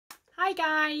Hi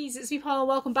guys, it's me Paula.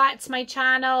 Welcome back to my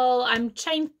channel.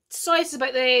 Sorry, this is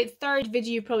about the third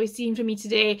video you've probably seen from me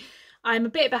today. I'm a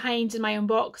bit behind in my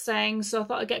unboxing, so I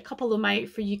thought I'd get a couple of them out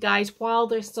for you guys while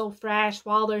they're still fresh,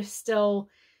 while they're still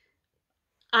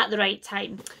at the right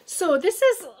time. So this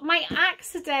is my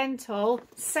accidental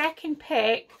second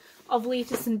pick of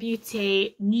Latest in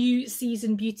Beauty New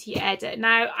Season Beauty Edit.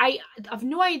 Now, I have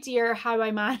no idea how I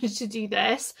managed to do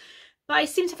this, but I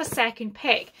seem to have a second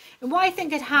pick. And what I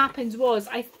think had happened was,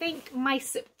 I think my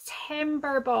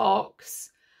September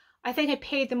box, I think I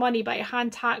paid the money, but I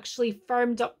hadn't actually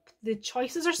firmed up the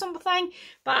choices or something.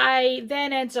 But I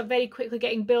then ended up very quickly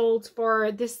getting billed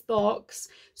for this box.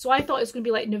 So I thought it was going to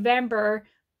be like November,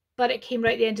 but it came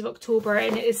right at the end of October,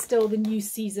 and it is still the New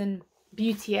Season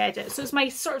Beauty Edit. So it's my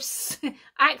sort of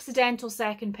accidental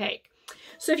second pick.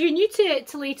 So if you're new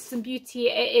to Latest in Beauty,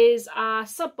 it is a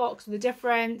sub box with a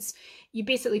difference. You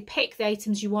basically pick the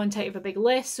items you want out of a big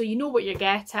list, so you know what you're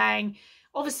getting.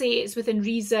 Obviously, it's within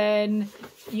reason.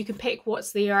 You can pick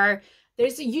what's there.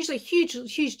 There's usually a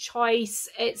huge choice.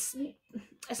 It's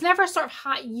never sort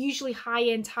of usually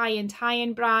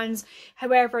high-end brands.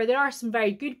 However, there are some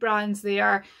very good brands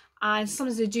there. And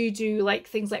sometimes they do like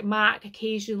things like MAC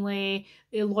occasionally,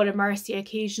 Laura Mercier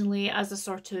occasionally, as a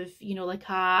sort of, you know, like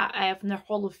from their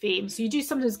Hall of Fame. So you do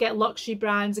sometimes get luxury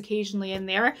brands occasionally in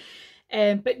there.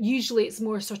 But usually it's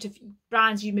more sort of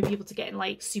brands you may be able to get in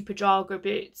like Superdrug or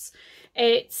Boots.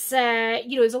 It's, you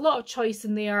know, there's a lot of choice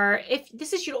in there. If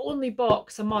this is your only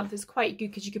box a month, it's quite good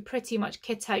because you could pretty much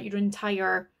kit out your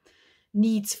entire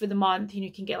needs for the month. You know,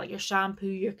 you can get like your shampoo,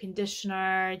 your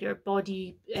conditioner, your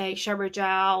body shower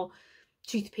gel,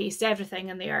 toothpaste, everything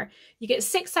in there. You get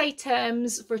 6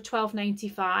 items for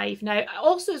 £12.95. Now,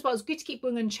 also as well, it's good to keep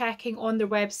going and checking on their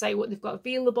website what they've got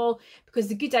available, because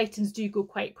the good items do go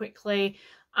quite quickly,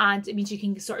 and it means you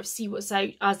can sort of see what's out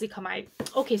as they come out.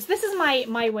 Okay, so this is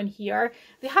my one here.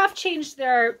 They have changed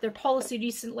their policy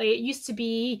recently. It used to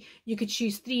be you could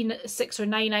choose 3, 6 or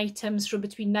 9 items from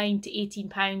between £9 to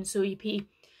 £18. So you pay,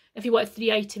 if you wanted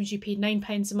 3 items, you paid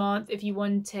 £9 a month. If you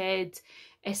wanted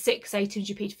 6 items,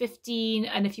 you paid 15,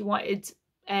 and if you wanted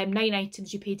 9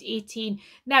 items, you paid 18.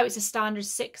 Now it's a standard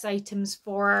 6 items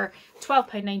for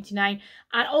 £12.99.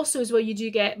 And also as well, you do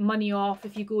get money off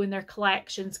if you go in their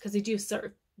collections, because they do sort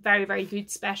of very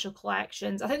good special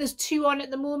collections. I think there's 2 on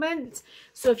at the moment,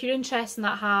 so if you're interested in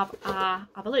that, have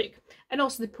a look. And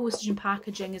also the postage and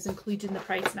packaging is included in the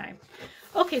price now.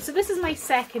 Okay, so this is my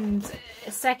second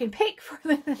pick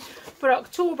for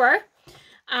October.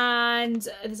 And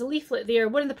there's a leaflet there.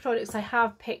 One of the products I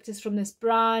have picked is from this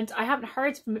brand. I haven't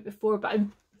heard from it before, but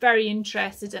I'm very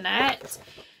interested in it.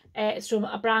 It's from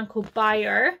a brand called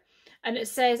Bayer. And it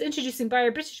says, introducing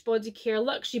Bayer British Body Care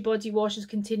luxury body washes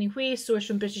containing waste sourced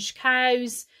from British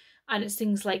cows. And it's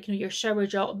things like, you know, your shower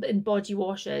gel and body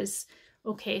washes.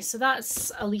 Okay, so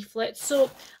that's a leaflet. So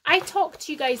I talked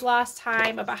to you guys last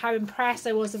time about how impressed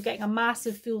I was of getting a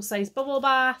massive full-size bubble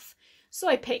bath. So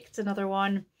I picked another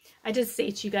one. I did say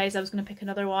to you guys I was going to pick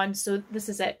another one. So this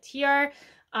is it here.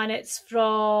 And it's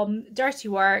from Dirty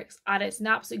Works. And it's an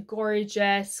absolutely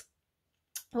gorgeous,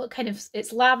 well,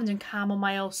 it's lavender and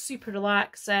chamomile, super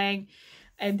relaxing.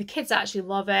 And the kids actually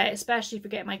love it, especially if you're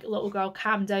getting my little girl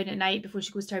calm down at night before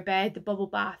she goes to her bed. The bubble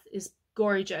bath is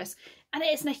gorgeous. And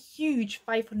it is in a huge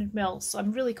 500ml. So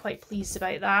I'm really quite pleased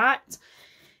about that.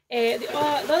 The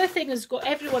other thing is,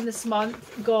 everyone this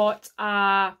month got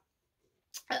a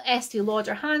Estee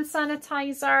Lauder hand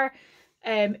sanitizer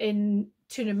in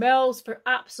 200ml for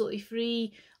absolutely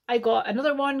free. I got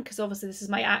another one because obviously this is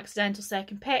my accidental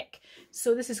second pick,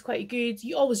 so this is quite good.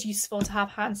 Always useful to have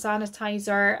hand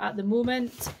sanitizer at the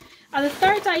moment. And the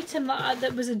third item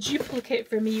that was a duplicate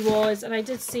for me was, and I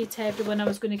did say to everyone I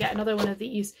was going to get another one of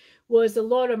these, was the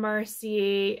Laura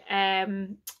Mercier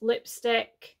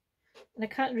lipstick, and I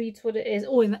can't read what it is.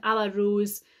 Oh, in the A La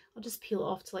Rose. I'll just peel it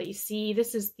off to let you see.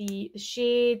 This is the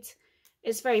shade.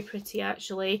 It's very pretty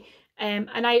actually. And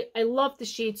I love the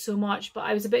shade so much, but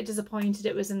I was a bit disappointed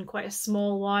it was in quite a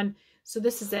small one. So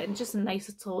this is it, and just a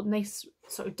nice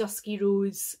sort of dusky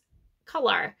rose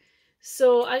colour.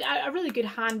 So a really good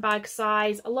handbag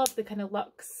size. I love the kind of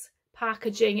luxe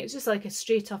packaging. It's just like a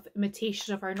straight up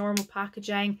imitation of our normal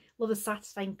packaging. Love the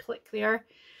satisfying click there.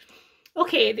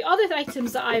 Okay, the other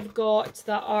items that I've got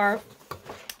that are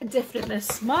different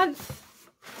this month.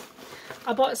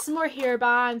 I bought some more hair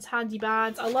bands, handy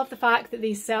bands. I love the fact that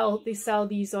they sell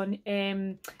these on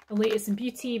Latest in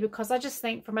Beauty, because I just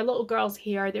think for my little girl's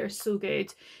hair, they're so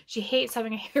good. She hates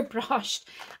having her hair brushed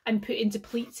and put into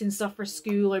pleats and stuff for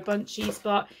school or bunchies,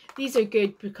 but these are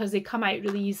good because they come out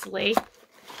really easily.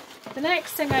 The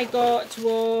next thing I got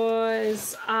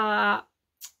was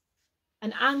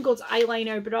an angled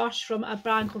eyeliner brush from a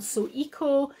brand called So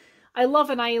Eco. I love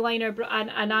an eyeliner and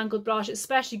an angled brush, it's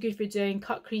especially good for doing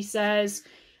cut creases.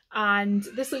 And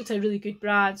this looked a really good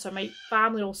brand, so my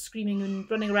family are all screaming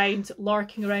and running around,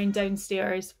 larking around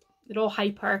downstairs. They're all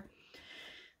hyper.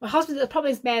 My husband, the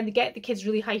problem is men, they get the kids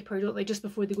really hyper, don't they, just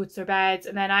before they go to their beds,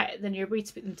 and then you're waiting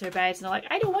to put them to their beds, and they're like,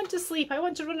 I don't want to sleep, I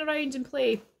want to run around and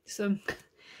play.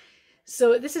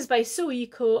 So this is by So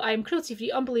Eco. I'm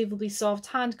cruelty-free, unbelievably soft,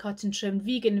 hand-cut and trimmed,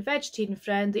 vegan,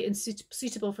 vegetarian-friendly, and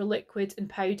suitable for liquid and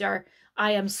powder.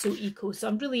 I am So Eco. So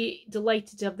I'm really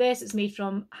delighted to have this. It's made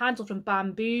from, handled from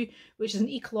bamboo, which is an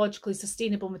ecologically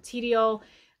sustainable material.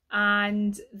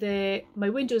 And my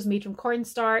window is made from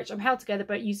cornstarch. I'm held together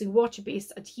by using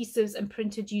water-based adhesives and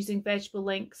printed using vegetable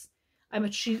links. I'm a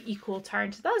true eco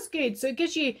alternative. That's good. So it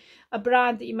gives you a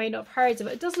brand that you might not have heard of.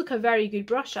 It does look a very good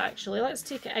brush, actually. Let's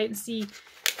take it out and see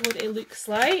what it looks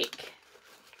like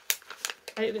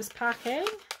out of its packing.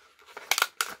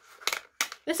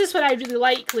 This is what I really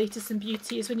like, Latest in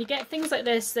Beauty, is when you get things like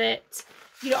this that,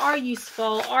 you know, are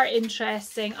useful, are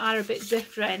interesting, are a bit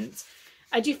different.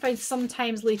 I do find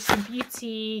sometimes Latest in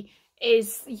Beauty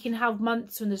is, you can have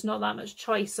months when there's not that much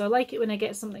choice, so I like it when I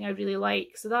get something I really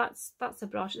like. So that's a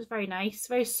brush. It's very nice,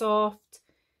 very soft,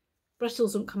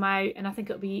 bristles don't come out, and I think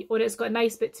it'll be, or it's got a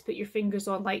nice bit to put your fingers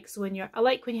on, like, so when I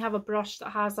like when you have a brush that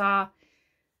has a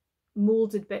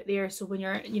molded bit there, so when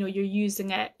you're using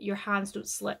it, your hands don't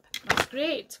slip. That's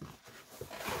great.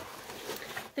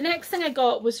 The next thing I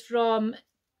got was from,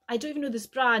 I don't even know this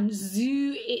brand,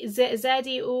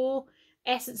 ZAO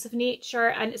Essence of Nature,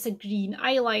 and it's a green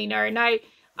eyeliner. Now,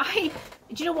 do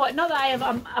you know what, not that I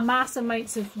have a mass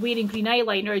amounts of wearing green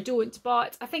eyeliner, I don't,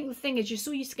 but I think the thing is, you're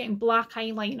so used to getting black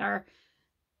eyeliner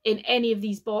in any of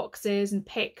these boxes and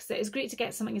picks that it's great to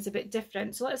get something that's a bit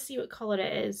different. So let's see what colour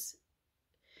it is.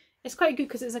 It's quite good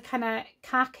because it's a kind of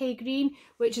khaki green,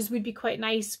 which would be quite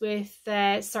nice with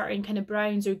certain kind of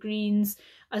browns or greens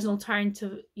as an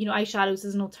alternative, you know, eyeshadows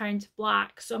as an alternative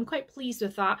black. So I'm quite pleased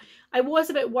with that. I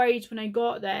was a bit worried when I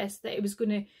got this that it was going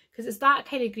to, because it's that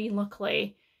kind of green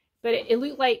luckily, but it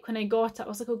looked like when I got it, I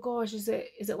was like, oh gosh, is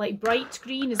it like bright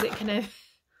green? Is it kind of,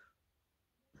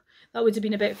 that would have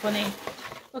been a bit funny.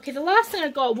 Okay, the last thing I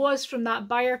got was from that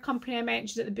Bayer company I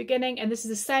mentioned at the beginning, and this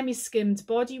is a semi-skimmed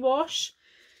body wash.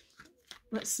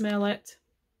 Let's smell it.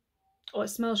 Oh, it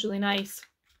smells really nice.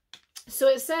 So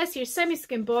it says here,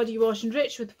 semi-skin body wash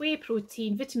enriched with whey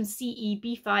protein, vitamin C, E,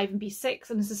 B5 and B6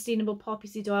 and a sustainable poppy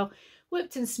seed oil,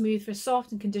 whipped and smooth for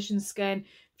soft and conditioned skin,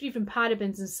 free from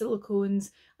parabens and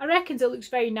silicones. I reckon it looks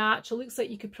very natural. Looks like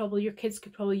your kids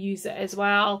could probably use it as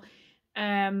well.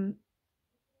 And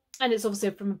it's obviously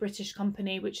from a British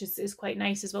company, which is quite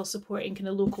nice as well, supporting kind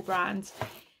of local brands.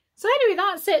 So anyway,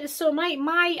 that's it. So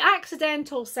my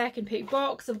accidental second pick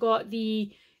box, I've got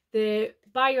the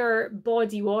Bayer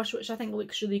body wash, which I think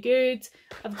looks really good.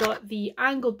 I've got the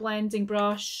angled blending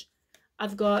brush.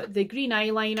 I've got the green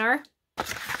eyeliner.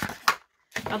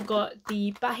 I've got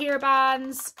the hair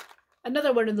bands.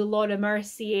 Another one of the Laura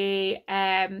Mercier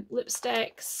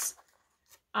lipsticks.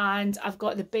 And I've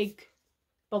got the big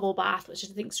bubble bath, which I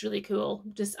think is really cool.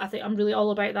 I think I'm really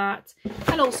all about that.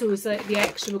 And also is the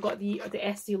extra, we've got the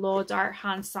Estee Lauder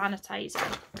hand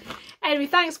sanitizer. Anyway,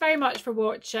 thanks very much for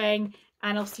watching,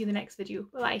 and I'll see you in the next video.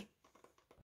 Bye bye.